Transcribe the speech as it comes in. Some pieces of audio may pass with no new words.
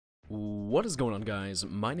What is going on, guys?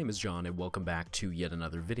 My name is John and welcome back to yet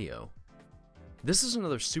another video. This is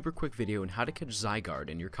another super quick video on how to catch Zygarde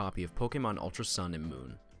in your copy of Pokemon Ultra Sun and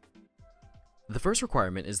Moon. The first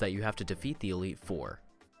requirement is that you have to defeat the Elite Four.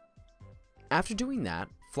 After doing that,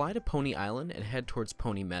 fly to Pony Island and head towards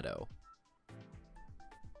Pony Meadow.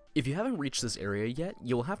 If you haven't reached this area yet,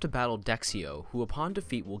 you will have to battle Dexio, who upon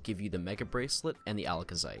defeat will give you the Mega Bracelet and the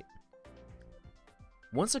Alakazite.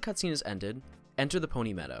 Once the cutscene is ended, enter the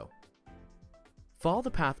Pony Meadow. Follow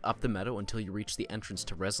the path up the meadow until you reach the entrance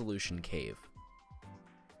to Resolution Cave.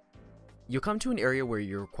 You'll come to an area where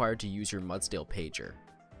you're required to use your Mudsdale Pager.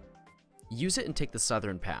 Use it and take the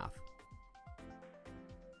southern path.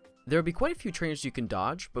 There will be quite a few trainers you can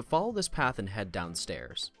dodge, but follow this path and head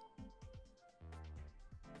downstairs.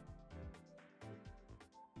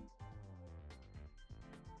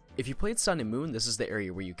 If you played Sun and Moon, this is the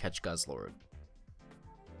area where you catch Guzzlord.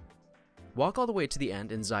 Walk all the way to the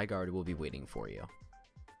end and Zygarde will be waiting for you.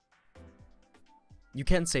 You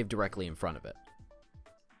can save directly in front of it.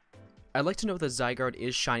 I'd like to note that Zygarde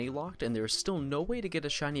is shiny locked and there is still no way to get a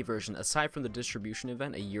shiny version aside from the distribution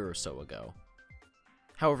event a year or so ago.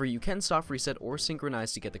 However, you can soft reset or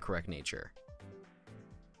synchronize to get the correct nature.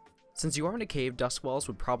 Since you are in a cave, Dusk Walls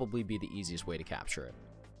would probably be the easiest way to capture it.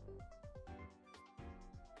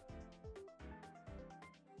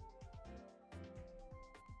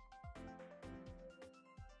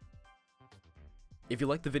 If you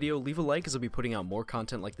liked the video, leave a like as I'll be putting out more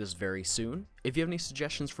content like this very soon. If you have any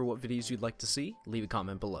suggestions for what videos you'd like to see, leave a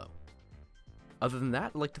comment below. Other than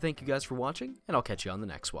that, I'd like to thank you guys for watching, and I'll catch you on the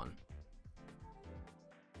next one.